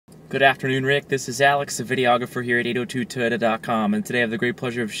Good afternoon, Rick. This is Alex, a videographer here at 802toyota.com, and today I have the great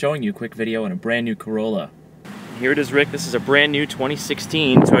pleasure of showing you a quick video on a brand new Corolla. Here it is, Rick. This is a brand new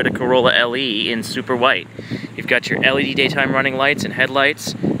 2016 Toyota Corolla LE in super white. You've got your LED daytime running lights and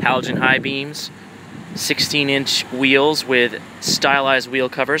headlights, halogen high beams, 16-inch wheels with stylized wheel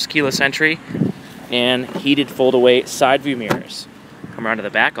covers, keyless entry, and heated fold-away side view mirrors. Come around to the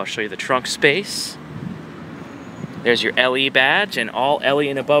back, I'll show you the trunk space. There's your LE badge, and all LE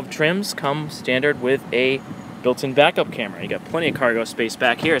and above trims come standard with a built-in backup camera. You got plenty of cargo space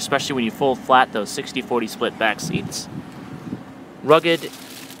back here, especially when you fold flat those 60-40 split back seats. Rugged,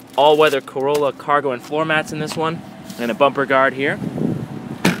 all-weather Corolla cargo and floor mats in this one, and a bumper guard here.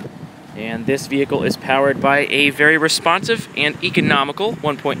 And this vehicle is powered by a very responsive and economical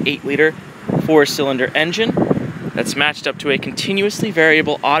 1.8-liter four-cylinder engine that's matched up to a continuously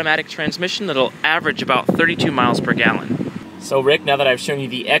variable automatic transmission that'll average about 32 miles per gallon. So Rick, now that I've shown you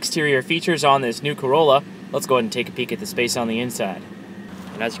the exterior features on this new Corolla, let's go ahead and take a peek at the space on the inside.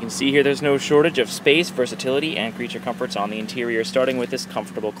 And as you can see here, there's no shortage of space, versatility, and creature comforts on the interior, starting with this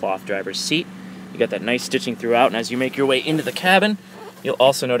comfortable cloth driver's seat. You got that nice stitching throughout, and as you make your way into the cabin, you'll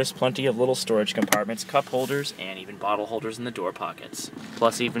also notice plenty of little storage compartments, cup holders, and even bottle holders in the door pockets.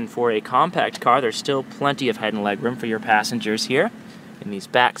 Plus, even for a compact car, there's still plenty of head and leg room for your passengers here in these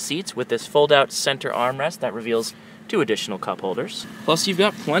back seats with this fold-out center armrest that reveals 2 additional cup holders. Plus, you've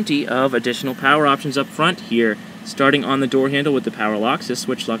got plenty of additional power options up front here, starting on the door handle with the power locks. This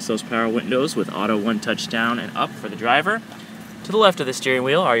switch locks those power windows with auto one-touch down and up for the driver. To the left of the steering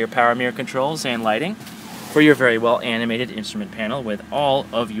wheel are your power mirror controls and lighting for your very well animated instrument panel with all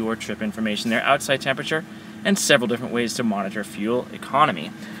of your trip information there, outside temperature, and several different ways to monitor fuel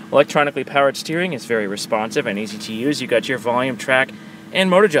economy. Electronically powered steering is very responsive and easy to use. You got your volume, track, and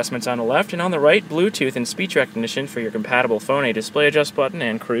mode adjustments on the left, and on the right, Bluetooth and speech recognition for your compatible phone, a display adjust button,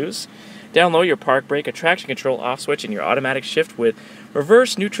 and cruise. Down low, your park brake, a traction control off switch, and your automatic shift with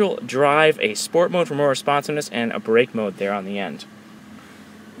reverse, neutral, drive, a sport mode for more responsiveness, and a brake mode there on the end.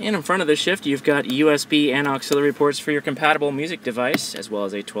 And in front of the shift, you've got USB and auxiliary ports for your compatible music device, as well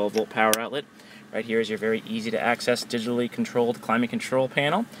as a 12-volt power outlet. Right here is your very easy-to-access, digitally controlled climate control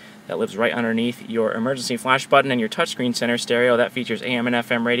panel that lives right underneath your emergency flash button and your touchscreen center stereo that features AM and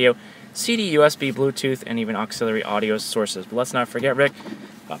FM radio, CD, USB, Bluetooth, and even auxiliary audio sources. But let's not forget, Rick,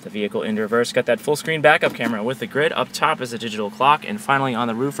 got the vehicle in reverse, got that full-screen backup camera with the grid. Up top is a digital clock, and finally on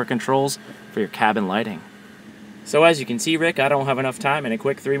the roof are controls for your cabin lighting. So as you can see, Rick, I don't have enough time in a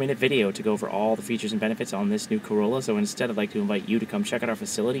quick 3-minute video to go over all the features and benefits on this new Corolla, so instead I'd like to invite you to come check out our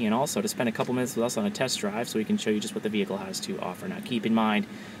facility and also to spend a couple minutes with us on a test drive so we can show you just what the vehicle has to offer. Now keep in mind,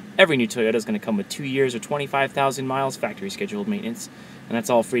 every new Toyota is going to come with 2 years or 25,000 miles factory scheduled maintenance, and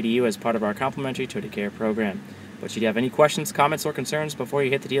that's all free to you as part of our complimentary Toyota Care program. But should you have any questions, comments, or concerns before you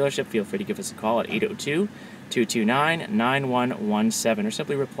hit the dealership, feel free to give us a call at 802-229-9117 or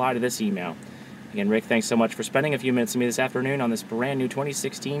simply reply to this email. Again, Rick, thanks so much for spending a few minutes with me this afternoon on this brand new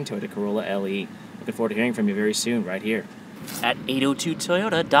 2016 Toyota Corolla LE. Looking forward to hearing from you very soon right here at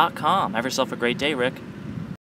 802toyota.com. Have yourself a great day, Rick.